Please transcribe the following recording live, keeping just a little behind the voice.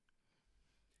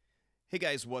Hey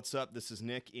guys, what's up? This is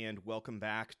Nick, and welcome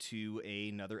back to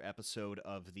another episode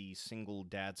of the Single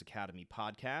Dads Academy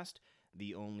podcast,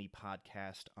 the only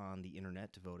podcast on the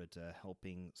internet devoted to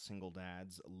helping single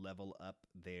dads level up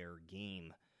their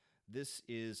game. This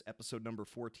is episode number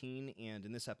 14, and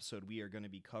in this episode, we are going to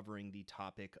be covering the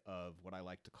topic of what I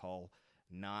like to call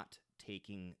not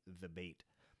taking the bait.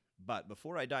 But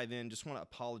before I dive in, just want to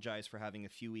apologize for having a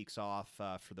few weeks off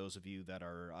for those of you that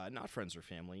are not friends or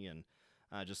family and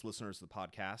just listeners of the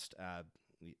podcast. I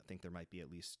think there might be at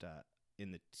least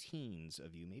in the teens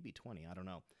of you, maybe 20, I don't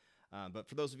know. But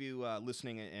for those of you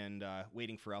listening and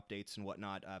waiting for updates and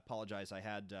whatnot, I apologize. I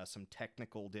had some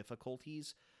technical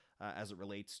difficulties as it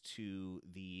relates to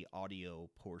the audio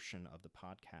portion of the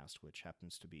podcast, which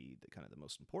happens to be the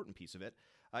most important piece of it.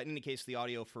 In any case, the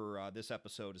audio for this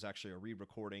episode is actually a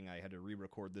re-recording. I had to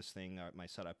re-record this thing. My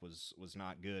setup was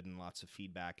not good and lots of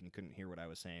feedback, and you couldn't hear what I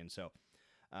was saying. So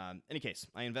any case,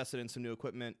 I invested in some new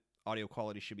equipment. Audio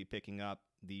quality should be picking up.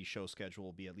 The show schedule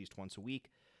will be at least once a week.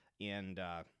 And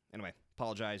anyway,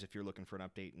 apologize if you're looking for an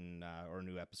update or a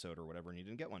new episode or whatever and you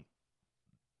didn't get one.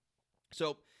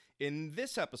 So in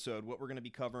this episode, what we're going to be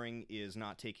covering is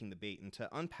not taking the bait. And to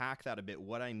unpack that a bit,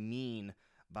 what I mean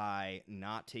by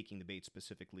not taking the bait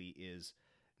specifically is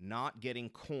not getting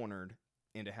cornered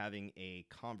into having a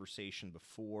conversation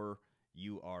before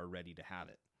you are ready to have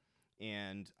it.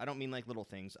 And I don't mean like little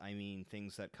things. I mean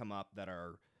things that come up that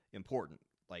are important,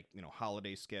 like,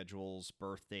 holiday schedules,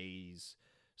 birthdays,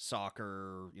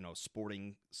 soccer,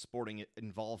 sporting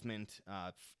involvement,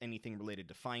 anything related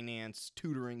to finance,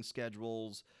 tutoring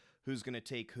schedules, who's going to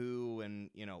take who,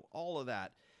 and, all of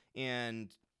that.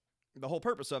 And the whole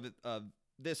purpose of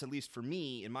this, at least for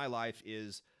me in my life,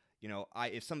 is,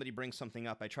 if somebody brings something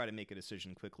up, I try to make a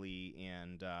decision quickly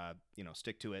and,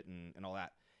 stick to it and all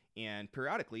that. And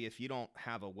periodically, if you don't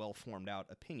have a well-formed out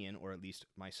opinion, or at least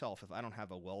myself, if I don't have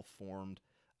a well-formed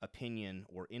opinion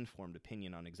or informed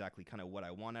opinion on exactly kind of what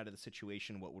I want out of the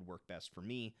situation, what would work best for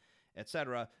me,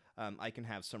 etc., I can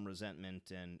have some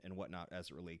resentment and whatnot as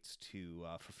it relates to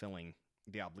fulfilling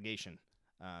the obligation.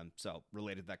 So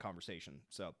related to that conversation.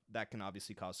 So that can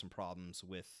obviously cause some problems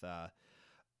with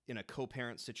in a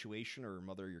co-parent situation or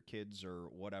mother your kids or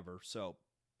whatever. So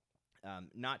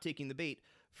not taking the bait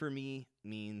for me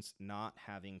means not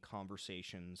having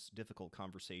conversations, difficult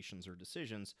conversations or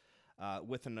decisions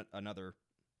with another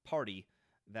party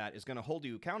that is going to hold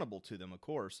you accountable to them, of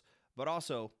course, but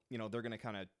also, they're going to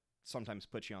kind of sometimes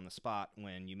put you on the spot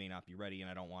when you may not be ready,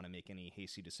 and I don't want to make any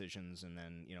hasty decisions and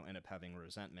then, end up having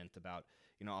resentment about,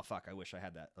 oh, fuck, I wish I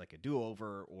had that, like a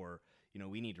do-over, or,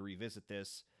 we need to revisit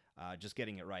this, just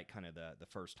getting it right kind of the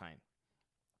first time.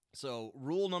 So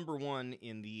rule number one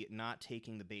in the not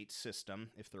taking the bait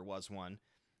system, if there was one,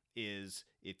 is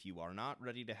if you are not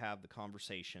ready to have the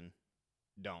conversation,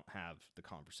 don't have the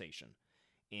conversation.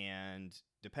 And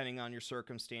depending on your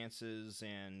circumstances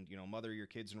and, mother your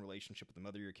kids in relationship with the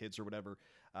mother your kids or whatever,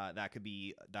 that could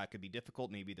be difficult.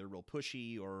 Maybe they're real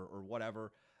pushy or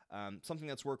whatever. Something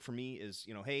that's worked for me is,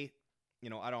 hey,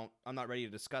 I'm not ready to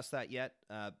discuss that yet.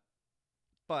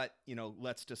 But,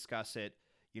 let's discuss it,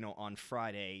 on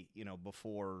Friday,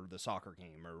 before the soccer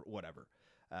game or whatever.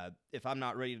 If I'm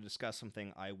not ready to discuss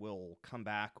something, I will come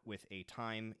back with a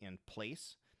time and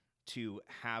place to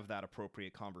have that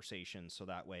appropriate conversation. So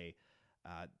that way,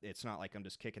 it's not like I'm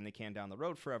just kicking the can down the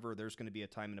road forever. There's going to be a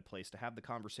time and a place to have the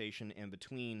conversation, and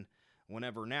between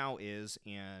whenever now is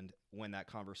and when that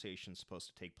conversation is supposed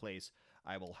to take place,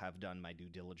 I will have done my due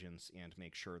diligence and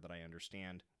make sure that I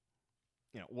understand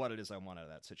what it is I want out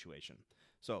of that situation.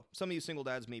 So some of you single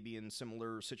dads may be in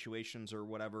similar situations or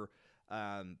whatever.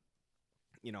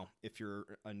 If you're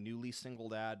a newly single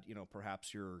dad,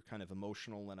 perhaps you're kind of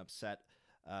emotional and upset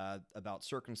about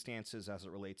circumstances as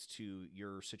it relates to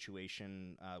your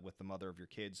situation with the mother of your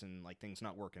kids and like things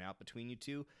not working out between you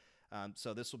two.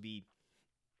 So this will be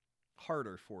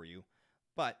harder for you,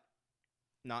 but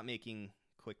not making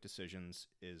quick decisions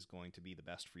is going to be the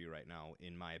best for you right now,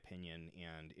 in my opinion,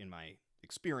 and in my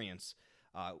experience.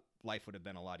 Life would have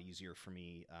been a lot easier for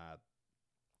me,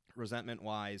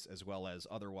 resentment-wise as well as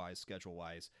otherwise,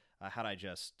 schedule-wise, had I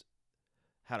just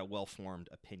had a well-formed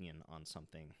opinion on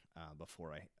something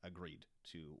before I agreed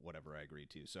to whatever I agreed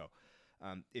to. So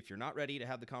if you're not ready to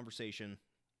have the conversation,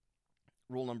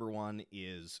 rule number one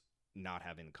is not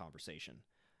having the conversation.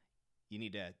 You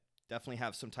need to definitely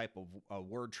have some type of a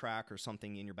word track or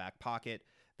something in your back pocket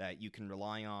that you can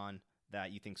rely on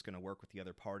that you think is going to work with the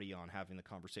other party on having the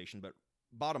conversation. But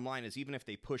bottom line is, even if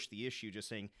they push the issue, just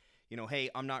saying, hey,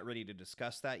 I'm not ready to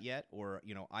discuss that yet, or,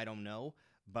 I don't know,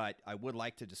 but I would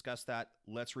like to discuss that.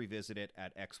 Let's revisit it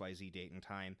at XYZ date and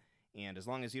time. And as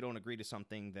long as you don't agree to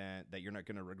something that you're not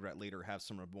going to regret later, have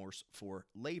some remorse for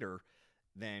later,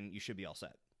 then you should be all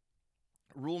set.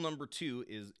 Rule number 2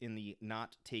 is in the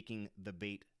not taking the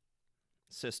bait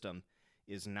system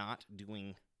is not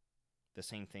doing the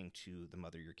same thing to the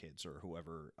mother of your kids or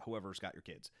whoever's got your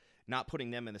kids, not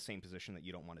putting them in the same position that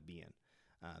you don't want to be in.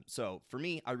 So for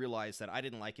me, I realized that I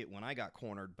didn't like it when I got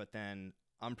cornered, but then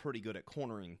I'm pretty good at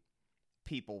cornering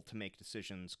people to make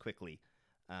decisions quickly.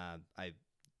 I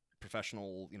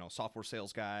professional, software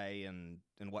sales guy and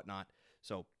whatnot.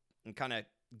 So I'm kind of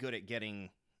good at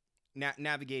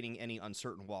navigating any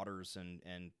uncertain waters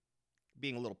and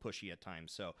being a little pushy at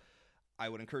times. So I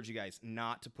would encourage you guys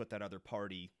not to put that other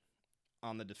party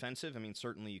on the defensive. I mean,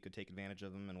 certainly you could take advantage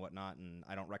of them and whatnot, and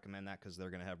I don't recommend that because they're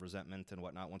going to have resentment and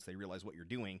whatnot. Once they realize what you're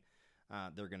doing,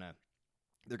 they're going to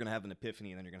have an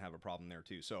epiphany, and then you're going to have a problem there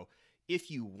too. So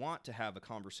if you want to have a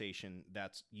conversation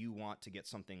that's you want to get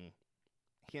something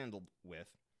handled with,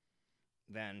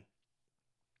 then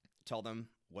tell them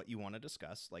what you want to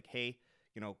discuss. Like, hey,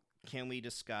 can we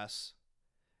discuss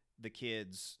the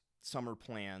kids' summer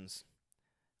plans,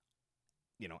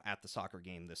 at the soccer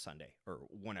game this Sunday or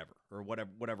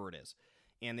whatever it is.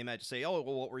 And they might say, oh,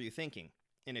 well, what were you thinking?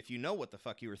 And if you know what the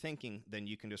fuck you were thinking, then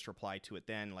you can just reply to it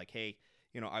then like, hey,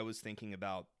 I was thinking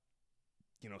about,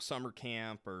 summer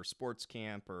camp or sports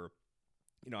camp, or,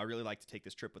 I really like to take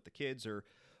this trip with the kids or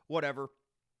whatever,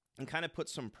 and kind of put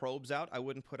some probes out. I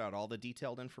wouldn't put out all the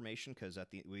detailed information because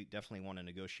we definitely want to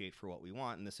negotiate for what we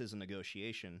want. And this is a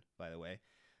negotiation, by the way.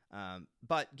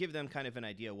 But give them kind of an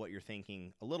idea of what you're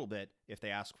thinking a little bit if they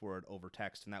ask for it over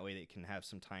text, and that way they can have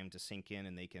some time to sink in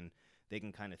and they can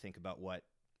kind of think about what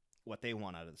they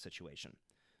want out of the situation.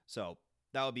 So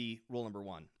that would be rule number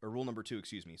 1, or rule number 2,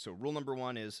 excuse me. So rule number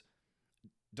 1 is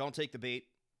don't take the bait.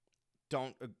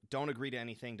 Don't agree to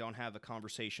anything. Don't have a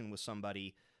conversation with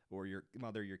somebody or your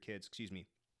mother, your kids,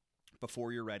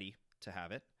 before you're ready to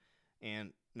have it.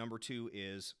 And number 2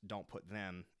 is don't put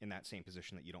them in that same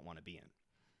position that you don't want to be in.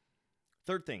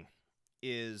 Third thing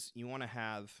is you want to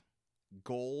have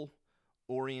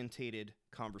goal-orientated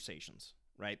conversations,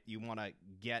 right? You want to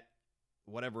get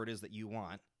whatever it is that you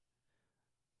want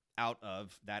out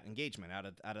of that engagement, out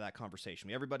of that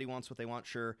conversation. Everybody wants what they want,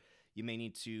 sure. You may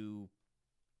need to,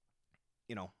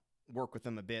 work with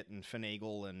them a bit and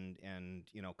finagle and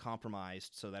compromise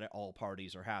so that all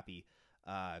parties are happy,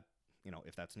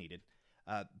 if that's needed.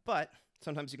 But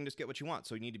sometimes you can just get what you want.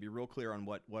 So you need to be real clear on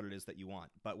what it is that you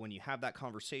want. But when you have that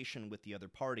conversation with the other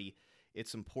party,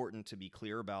 it's important to be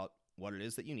clear about what it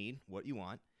is that you need, what you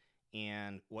want,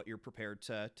 and what you're prepared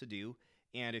to do.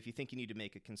 And if you think you need to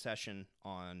make a concession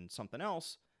on something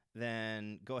else,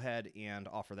 then go ahead and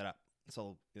offer that up.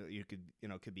 So you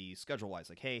could be schedule-wise,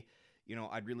 like, hey,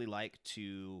 I'd really like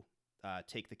to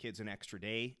take the kids an extra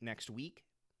day next week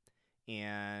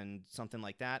and something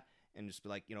like that. And just be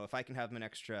like, if I can have them an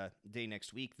extra day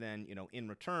next week, then, in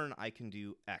return, I can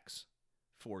do X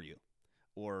for you.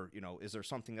 Or, is there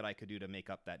something that I could do to make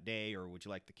up that day? Or would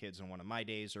you like the kids on one of my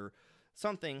days? Or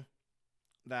something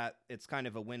that it's kind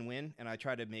of a win-win. And I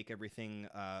try to make everything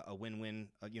a win-win,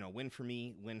 win for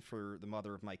me, win for the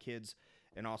mother of my kids,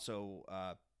 and also,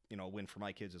 a win for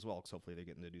my kids as well, because hopefully they're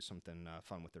getting to do something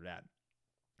fun with their dad.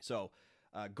 So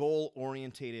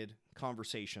goal-orientated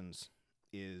conversations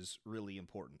is really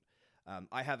important.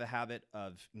 I have a habit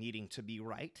of needing to be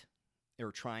right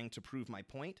or trying to prove my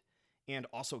point and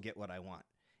also get what I want.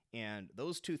 And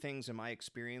those two things, in my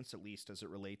experience, at least as it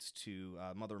relates to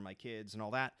mother of my kids and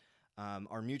all that,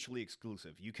 are mutually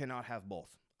exclusive. You cannot have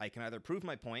both. I can either prove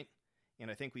my point,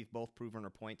 and I think we've both proven our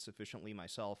point sufficiently,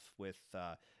 myself with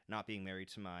not being married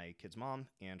to my kid's mom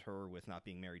and her with not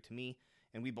being married to me,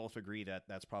 and we both agree that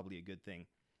that's probably a good thing.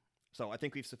 So I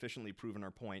think we've sufficiently proven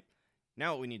our point.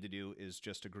 Now what we need to do is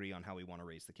just agree on how we want to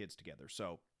raise the kids together.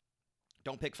 So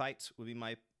don't pick fights would be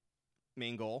my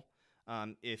main goal.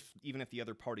 Even if the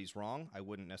other party's wrong, I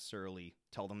wouldn't necessarily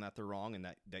tell them that they're wrong and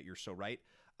that you're so right.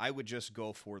 I would just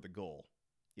go for the goal,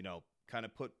 kind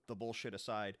of put the bullshit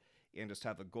aside and just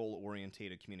have a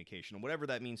goal-orientated communication. And whatever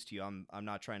that means to you, I'm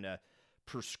not trying to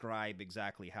prescribe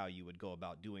exactly how you would go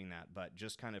about doing that, but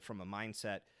just kind of from a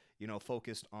mindset,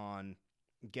 focused on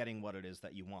getting what it is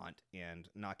that you want and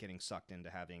not getting sucked into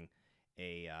having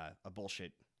a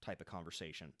bullshit type of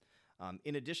conversation.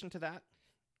 In addition to that,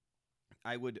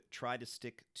 I would try to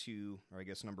stick to, or I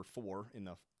guess number 4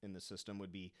 in the system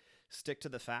would be stick to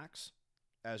the facts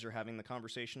as you're having the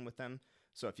conversation with them.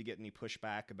 So if you get any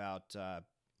pushback about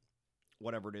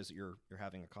whatever it is that you're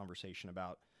having a conversation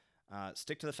about,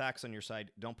 stick to the facts on your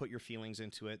side. Don't put your feelings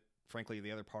into it. Frankly,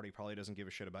 the other party probably doesn't give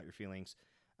a shit about your feelings.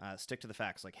 Stick to the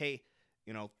facts. Like, hey,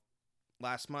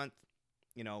 last month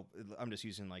I'm just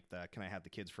using like the can I have the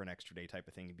kids for an extra day type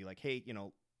of thing. It'd be like, hey,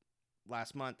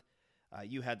 last month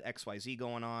you had XYZ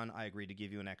going on. I agreed to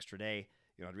give you an extra day.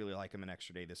 I'd really like them an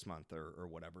extra day this month or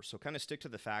whatever. So kind of stick to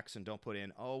the facts and don't put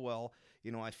in, oh, well,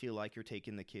 I feel like you're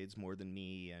taking the kids more than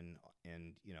me and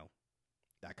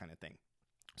that kind of thing.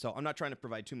 So I'm not trying to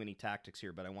provide too many tactics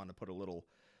here, but I want to put a little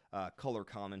color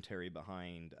commentary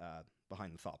behind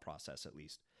the thought process at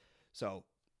least. So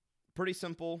pretty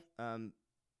simple.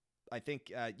 I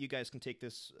think you guys can take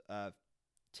this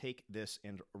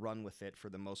and run with it for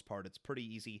the most part. It's pretty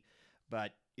easy,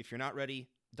 but if you're not ready,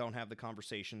 don't have the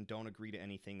conversation. Don't agree to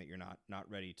anything that you're not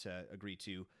ready to agree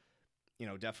to.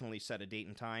 Definitely set a date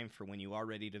and time for when you are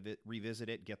ready to revisit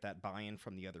it. Get that buy-in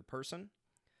from the other person.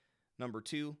 Number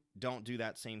 2, don't do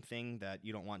that same thing that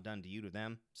you don't want done to you to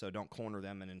them. So don't corner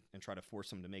them and try to force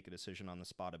them to make a decision on the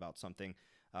spot about something.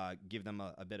 Give them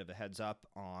a bit of a heads up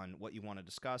on what you want to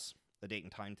discuss, the date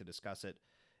and time to discuss it,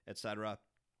 etc.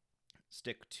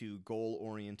 Stick to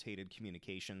goal-orientated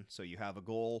communication. So you have a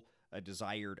goal, a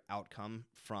desired outcome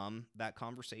from that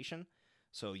conversation.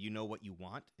 So you know what you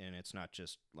want, and it's not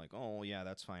just like, oh, yeah,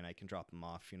 that's fine. I can drop them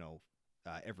off,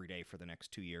 every day for the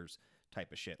next 2 years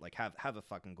type of shit. Like have a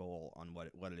fucking goal on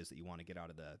what it is that you want to get out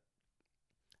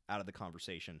of the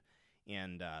conversation.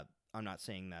 And I'm not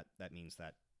saying that means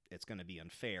that it's going to be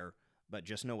unfair, but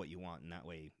just know what you want, and that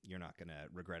way you're not going to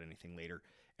regret anything later.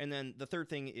 And then the third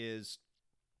thing is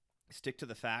stick to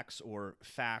the facts, or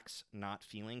facts, not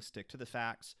feelings. Stick to the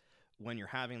facts when you're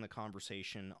having the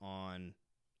conversation on,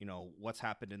 what's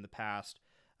happened in the past.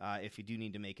 If you do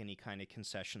need to make any kind of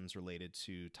concessions related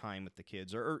to time with the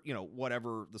kids or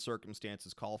whatever the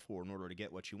circumstances call for in order to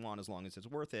get what you want, as long as it's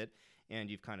worth it, and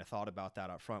you've kind of thought about that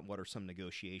up front, what are some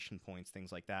negotiation points,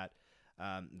 things like that,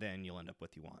 then you'll end up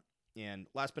what you want. And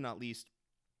last but not least,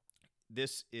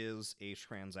 this is a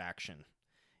transaction.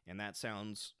 And that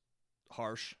sounds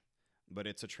harsh, but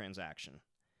it's a transaction.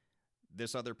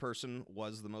 This other person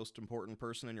was the most important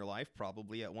person in your life,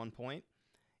 probably at one point,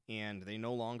 and they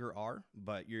no longer are,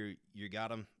 but you got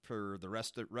them for the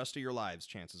rest of your lives,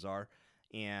 chances are,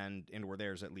 and we're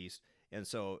theirs at least. And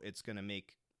so it's going to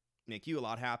make you a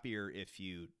lot happier if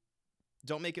you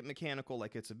don't make it mechanical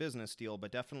like it's a business deal,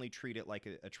 but definitely treat it like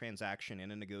a transaction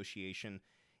and a negotiation.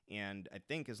 And I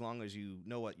think as long as you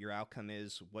know what your outcome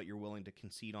is, what you're willing to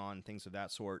concede on, things of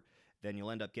that sort, then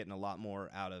you'll end up getting a lot more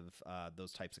out of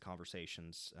those types of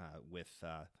conversations with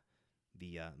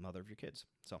the mother of your kids.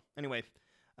 So anyway,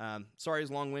 sorry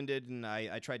it's long-winded, and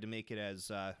I tried to make it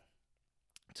as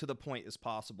to the point as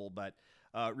possible, but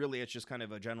really it's just kind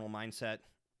of a general mindset.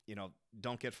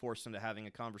 Don't get forced into having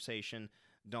a conversation.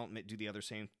 Don't do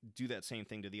that same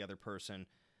thing to the other person.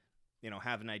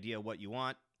 Have an idea what you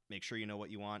want. Make sure you know what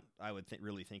you want. I would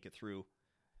really think it through.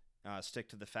 Stick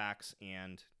to the facts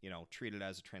and, treat it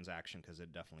as a transaction, because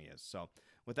it definitely is. So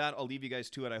with that, I'll leave you guys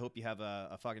to it. I hope you have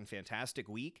a fucking fantastic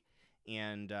week.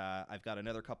 And I've got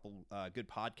another couple good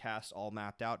podcasts all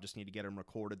mapped out. Just need to get them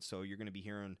recorded. So you're going to be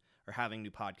hearing or having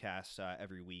new podcasts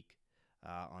every week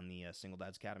on the Single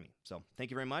Dads Academy. So thank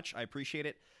you very much. I appreciate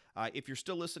it. If you're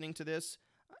still listening to this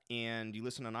and you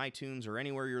listen on iTunes or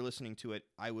anywhere you're listening to it,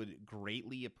 I would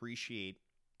greatly appreciate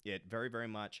it very, very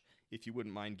much if you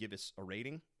wouldn't mind give us a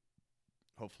rating.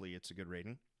 Hopefully it's a good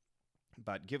rating,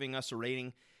 but giving us a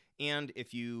rating. And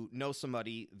if you know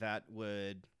somebody that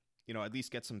would, at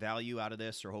least get some value out of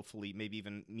this, or hopefully maybe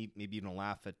even a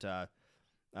laugh at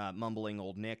mumbling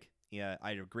old Nick, yeah,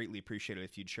 I'd greatly appreciate it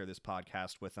if you'd share this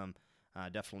podcast with them.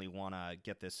 Definitely want to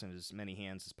get this in as many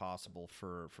hands as possible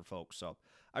for folks. So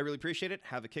I really appreciate it.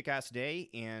 Have a kick-ass day,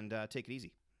 and take it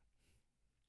easy.